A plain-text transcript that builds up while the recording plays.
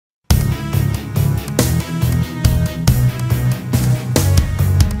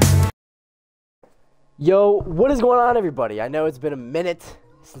Yo, what is going on, everybody? I know it's been a minute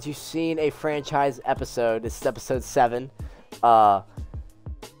since you've seen a franchise episode. This is episode 7. My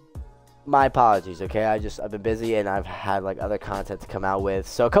apologies, okay? I've been busy and I've had like other content to come out with.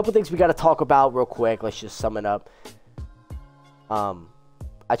 So a couple things we got to talk about real quick. Let's just sum it up.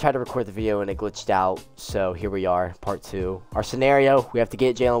 I tried to record the video and it glitched out. So here we are, part 2. Our scenario, we have to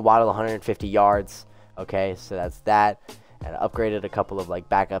get Jalen Waddle 150 yards. Okay, so that's that. And upgraded a couple of like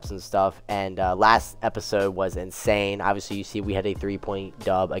backups and stuff. And last episode was insane. Obviously, you see we had a 3-point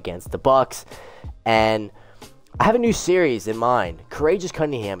dub against the Bucks. And I have a new series in mind, Courageous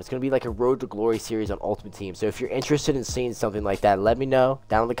Cunningham. It's going to be like a Road to Glory series on Ultimate Team. So if you're interested in seeing something like that, let me know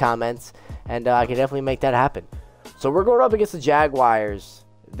down in the comments. And I can definitely make that happen. So we're going up against the Jaguars.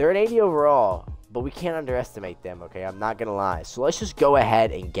 They're an 80 overall, but we can't underestimate them, okay? I'm not going to lie. So let's just go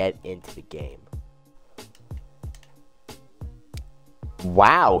ahead and get into the game.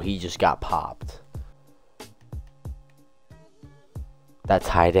 Wow, he just got popped. That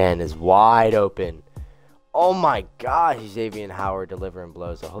tight end is wide open. Oh my gosh, Xavier Howard delivering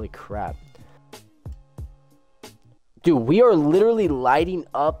blows. Holy crap. Dude, we are literally lighting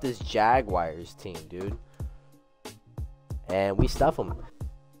up this Jaguars team, dude. And we stuff them.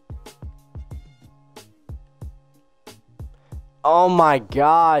 Oh my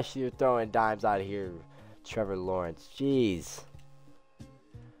gosh, you're throwing dimes out of here, Trevor Lawrence. Jeez.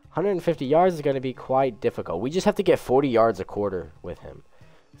 150 yards is going to be quite difficult. We just have to get 40 yards a quarter with him.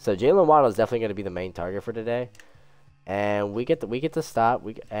 So Jalen Waddle is definitely going to be the main target for today. And we get the stop.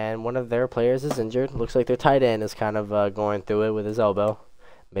 And one of their players is injured. Looks like their tight end is kind of going through it with his elbow.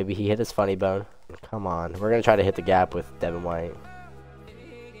 Maybe he hit his funny bone. Come on. We're going to try to hit the gap with Devin White.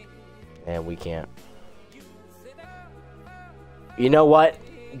 And we can't. You know what?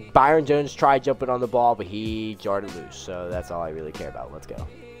 Byron Jones tried jumping on the ball, but he jarred it loose. So that's all I really care about. Let's go.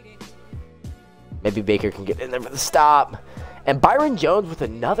 Maybe Baker can get in there for the stop. And Byron Jones with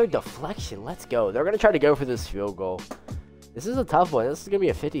another deflection. Let's go. They're going to try to go for this field goal. This is a tough one. This is going to be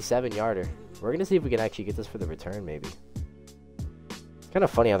a 57-yarder. We're going to see if we can actually get this for the return, maybe. It's kind of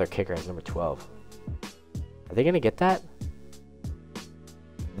funny how their kicker is number 12. Are they going to get that?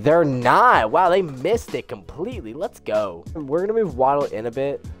 They're not. Wow, they missed it completely. Let's go. We're going to move Waddle in a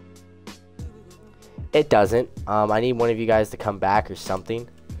bit. It doesn't. I need one of you guys to come back or something.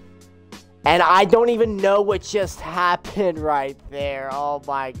 And I don't even know what just happened right there. Oh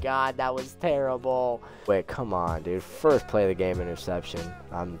my god, that was terrible. Wait, come on, dude. First play of the game, interception.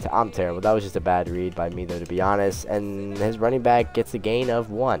 I'm terrible. That was just a bad read by me, though, to be honest. And his running back gets a gain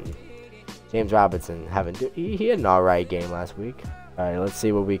of 1. James Robinson, he had an alright game last week. Alright, let's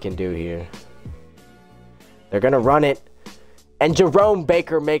see what we can do here. They're going to run it. And Jerome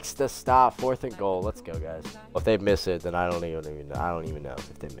Baker makes the stop. 4th and goal. Let's go, guys. If they miss it, then I don't even know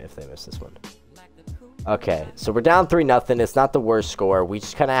if they miss this one. Okay, so we're down 3-0. It's not the worst score. We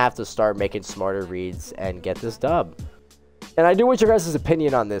just kind of have to start making smarter reads and get this dub. And I do want your guys'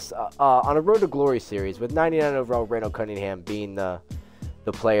 opinion on this. On a Road to Glory series, with 99 overall Randall Cunningham being the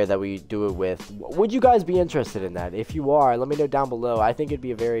player that we do it with, would you guys be interested in that? If you are, let me know down below. I think it'd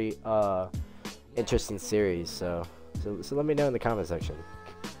be a very interesting series. So let me know in the comment section.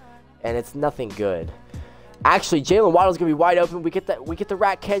 And it's nothing good. Actually, Jalen Waddle's gonna be wide open. We get the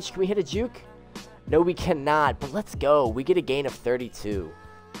rat catch. Can we hit a juke? No, we cannot. But let's go. We get a gain of 32.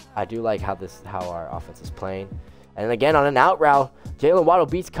 I do like how our offense is playing. And again, on an out route, Jalen Waddle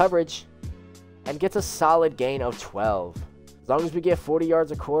beats coverage and gets a solid gain of 12. As long as we get 40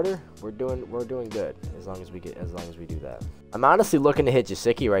 yards a quarter, we're doing good. As long as we do that. I'm honestly looking to hit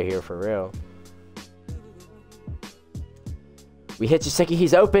Jasicki right here for real. We hit Jasicki.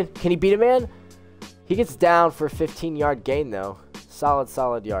 He's open. Can he beat a man? He gets down for a 15-yard gain, though.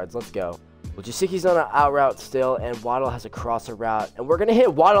 Solid yards. Let's go. Well, Jasicki's on an out route still, and Waddle has a crosser route. And we're going to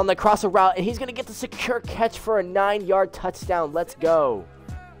hit Waddle on the crosser route, and he's going to get the secure catch for a 9-yard touchdown. Let's go.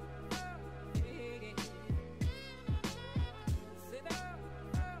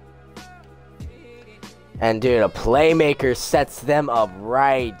 And, dude, a playmaker sets them up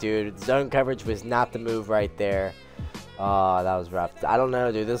right, dude. Zone coverage was not the move right there. Oh, that was rough. I don't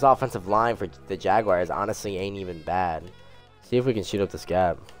know, dude. This offensive line for the Jaguars honestly ain't even bad. See if we can shoot up this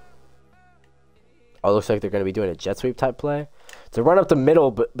gap. Oh, it looks like they're going to be doing a jet sweep type play. To run up the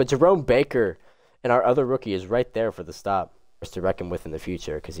middle, but Jerome Baker and our other rookie is right there for the stop. Just to reckon with in the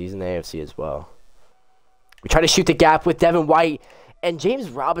future because he's in the AFC as well. We try to shoot the gap with Devin White. And James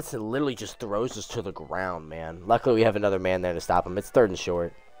Robinson literally just throws us to the ground, man. Luckily, we have another man there to stop him. It's 3rd and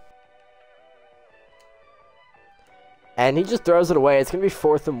short. And he just throws it away. It's going to be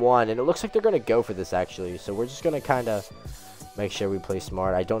 4th and 1. And it looks like they're going to go for this, actually. So we're just going to kind of make sure we play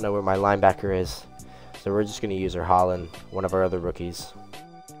smart. I don't know where my linebacker is. So we're just going to use our Holland, one of our other rookies.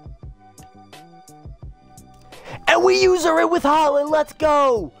 And we use her with Holland. Let's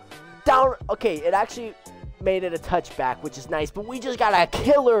go. Down. Okay, it actually made it a touchback, which is nice. But we just got a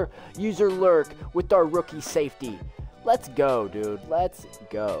killer user lurk with our rookie safety. Let's go, dude. Let's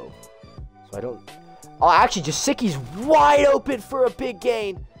go. So I don't... Oh, actually, Jasicki's wide open for a big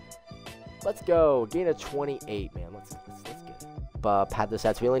gain. Let's go. Gain of 28, man. Let's get it. Pad the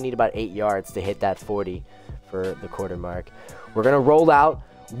stats. We only need about 8 yards to hit that 40 for the quarter mark. We're going to roll out.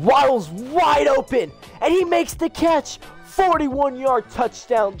 Waddle's wide open, and he makes the catch. 41-yard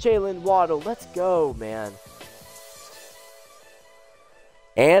touchdown, Jalen Waddle. Let's go, man.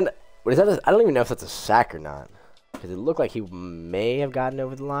 And what is that? I don't even know if that's a sack or not, because it looked like he may have gotten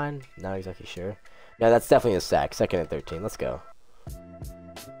over the line. Not exactly sure. No, that's definitely a sack. 2nd and 13. Let's go.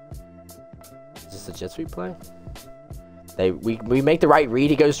 Is this a jet sweep play? We make the right read.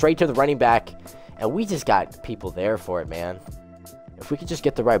 He goes straight to the running back, and we just got people there for it, man. If we could just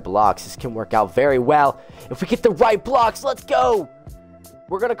get the right blocks, this can work out very well. If we get the right blocks, let's go.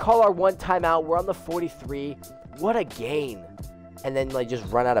 We're going to call our one timeout. We're on the 43. What a gain. And then, like, just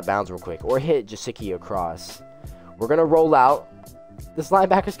run out of bounds real quick. Or hit Jasicki across. We're going to roll out. This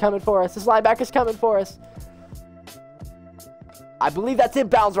linebacker's coming for us. This linebacker's coming for us. I believe that's in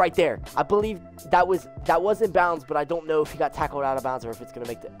bounds right there. I believe that was in bounds, but I don't know if he got tackled out of bounds or if it's going to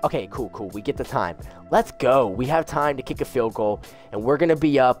make the... Okay, cool. We get the time. Let's go. We have time to kick a field goal, and we're going to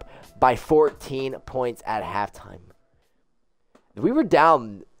be up by 14 points at halftime. We were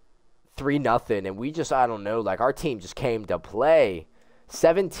down 3-0, and we just, I don't know, like, our team just came to play.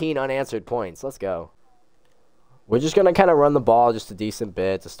 17 unanswered points. Let's go. We're just going to kind of run the ball just a decent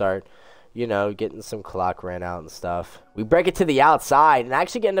bit to start... You know, getting some clock ran out and stuff. We break it to the outside and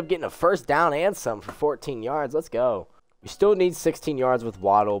actually end up getting a first down and some for 14 yards. Let's go. We still need 16 yards with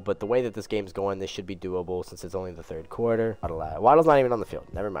Waddle, but the way that this game's going, this should be doable since it's only the 3rd quarter. Waddle's not even on the field.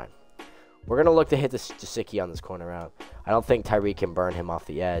 Never mind. We're going to look to hit this Jasicki on this corner route. I don't think Tyreek can burn him off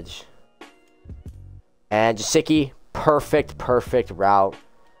the edge. And Jasicki, perfect route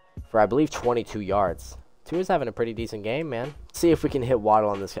for, I believe, 22 yards. Tua's having a pretty decent game, man. See if we can hit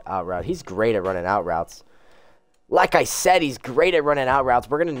Waddle on this out route. He's great at running out routes. Like I said, he's great at running out routes.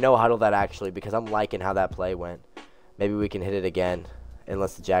 We're going to no-huddle that, actually, because I'm liking how that play went. Maybe we can hit it again,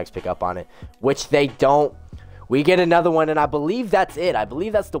 unless the Jags pick up on it, which they don't. We get another one, and I believe that's it. I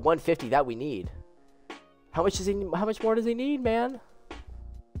believe that's the 150 that we need. How much more does he need, man?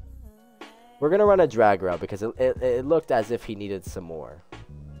 We're going to run a drag route because it looked as if he needed some more.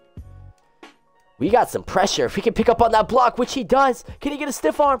 We got some pressure. If he can pick up on that block, which he does. Can he get a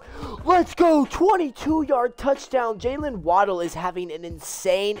stiff arm? Let's go. 22-yard touchdown. Jalen Waddle is having an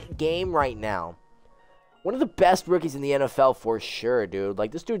insane game right now. One of the best rookies in the NFL for sure, dude.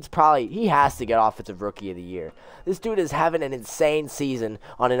 Like, this dude's probably... He has to get Offensive Rookie of the Year. This dude is having an insane season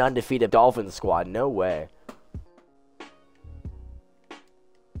on an undefeated Dolphins squad. No way.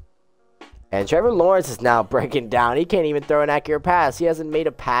 And Trevor Lawrence is now breaking down. He can't even throw an accurate pass. He hasn't made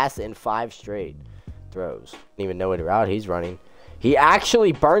a pass in 5 straight throws. Don't even know what route he's running. He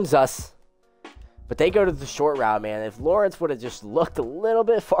actually burns us. But they go to the short route, man. If Lawrence would have just looked a little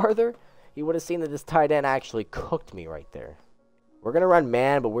bit farther, he would have seen that this tight end actually cooked me right there. We're going to run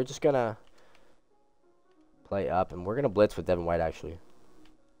man, but we're just going to play up. And we're going to blitz with Devin White, actually.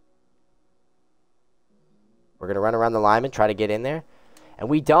 We're going to run around the lineman, try to get in there. And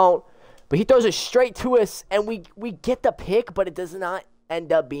we don't. But he throws it straight to us, and we get the pick, but it does not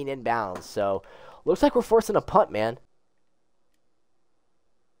end up being in bounds. So, looks like we're forcing a punt, man.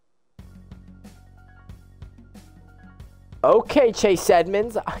 Okay, Chase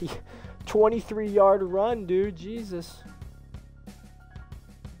Edmonds. 23-yard run, dude. Jesus.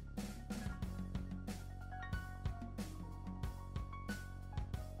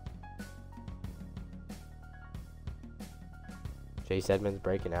 Chase Edmonds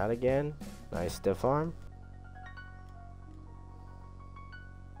breaking out again. Nice stiff arm.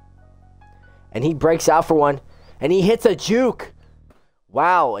 And he breaks out for one. And he hits a juke.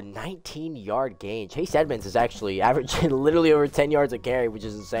 Wow, a 19-yard gain. Chase Edmonds is actually averaging literally over 10 yards a carry, which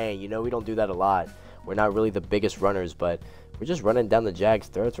is insane. You know, we don't do that a lot. We're not really the biggest runners, but we're just running down the Jags'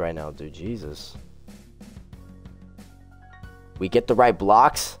 throats right now, dude. Jesus. We get the right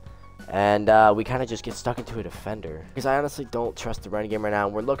blocks. And we kind of just get stuck into a defender. Because I honestly don't trust the running game right now.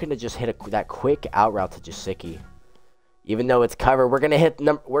 And we're looking to just hit that quick out route to Jasicki. Even though it's covered, we're gonna hit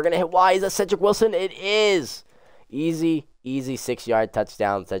Y. Is that Cedric Wilson? It is. Easy 6-yard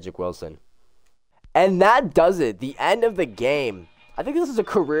touchdown, Cedric Wilson. And that does it. The end of the game. I think this is a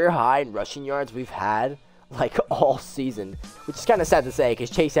career high in rushing yards we've had. like all season, which is kind of sad to say because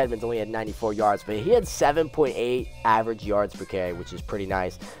Chase Edmonds only had 94 yards, but he had 7.8 average yards per carry, which is pretty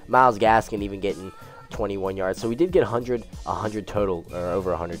nice. Myles Gaskin even getting 21 yards. So we did get 100 total, or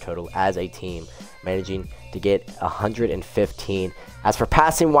over 100 total as a team, managing to get 115. As for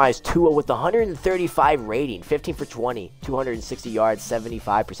passing wise, Tua with 135 rating, 15 for 20, 260 yards,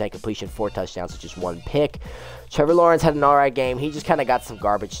 75% completion, 4 touchdowns, with just 1 pick. Trevor Lawrence had an alright game. He just kind of got some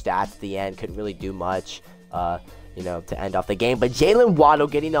garbage stats at the end, couldn't really do much, to end off the game. But Jalen Waddle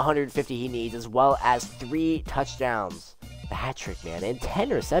getting the 150 he needs, as well as 3 touchdowns. The hat trick, man, and 10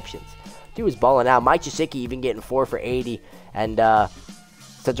 receptions. Dude was balling out. Mike Gesicki even getting 4 for 80. And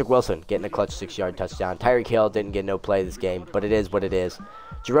Cedric Wilson getting a clutch 6-yard touchdown. Tyreek Hill didn't get no play this game, but it is what it is.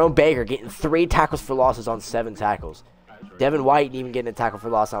 Jerome Baker getting 3 tackles for losses on 7 tackles. Devin White even getting a tackle for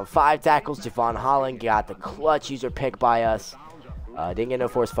loss on 5 tackles. Javon Holland got the clutch user pick by us. Didn't get no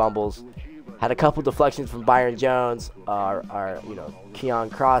forced fumbles. Had a couple deflections from Byron Jones, Keon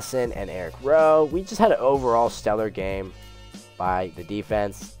Crossan and Eric Rowe. We just had an overall stellar game by the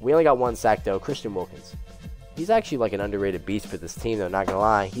defense. We only got 1 sack though. Christian Wilkins. He's actually like an underrated beast for this team though, not gonna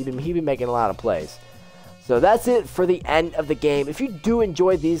lie. He been making a lot of plays. So that's it for the end of the game. If you do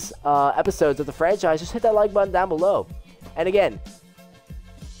enjoy these episodes of the franchise, just hit that like button down below. And again,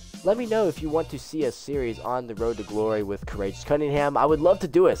 let me know if you want to see a series on the road to glory with Courageous Cunningham. I would love to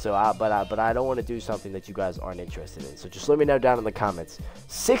do it, but I don't want to do something that you guys aren't interested in. So just let me know down in the comments.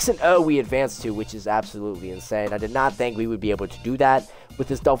 6-0 we advanced to, which is absolutely insane. I did not think we would be able to do that with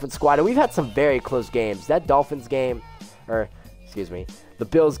this Dolphins squad, and we've had some very close games. That Dolphins game, the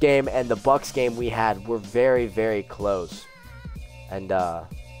Bills game and the Bucks game we had were very, very close. And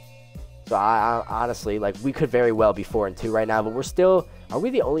so I honestly, like, we could very well be 4-2 right now, but we're still. Are we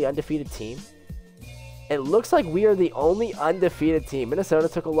the only undefeated team? It looks like we are the only undefeated team. Minnesota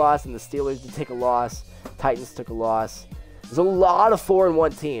took a loss, and the Steelers did take a loss. Titans took a loss. There's a lot of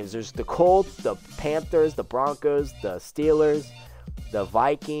 4-1 teams. There's the Colts, the Panthers, the Broncos, the Steelers, the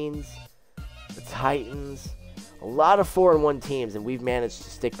Vikings, the Titans. A lot of 4-1 teams, and we've managed to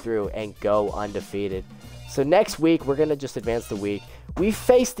stick through and go undefeated. So next week, we're going to just advance the week. We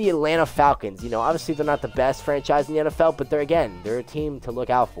face the Atlanta Falcons. Obviously they're not the best franchise in the NFL, but they're a team to look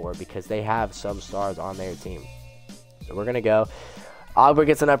out for because they have some stars on their team. So we're going to go. Aubrey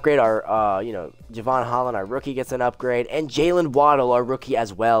gets an upgrade. Our, Javon Holland, our rookie, gets an upgrade. And Jalen Waddle, our rookie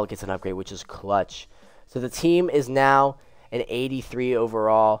as well, gets an upgrade, which is clutch. So the team is now an 83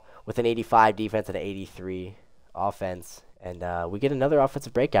 overall with an 85 defense and an 83 offense. And we get another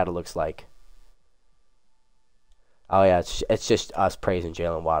offensive breakout, it looks like. Oh, yeah, it's just us praising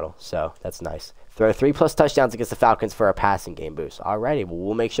Jalen Waddle, so that's nice. Throw 3+ touchdowns against the Falcons for a passing game boost. Alrighty, well,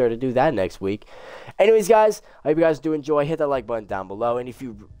 we'll make sure to do that next week. Anyways, guys, I hope you guys do enjoy. Hit that like button down below, and if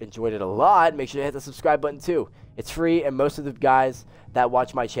you enjoyed it a lot, make sure to hit the subscribe button too. It's free, and most of the guys that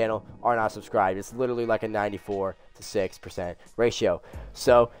watch my channel are not subscribed. It's literally like a 94 to 6% ratio.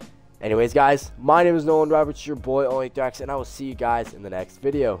 So, anyways, guys, my name is Nolan Roberts, your boy, Only Threx, and I will see you guys in the next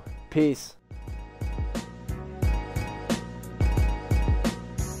video. Peace.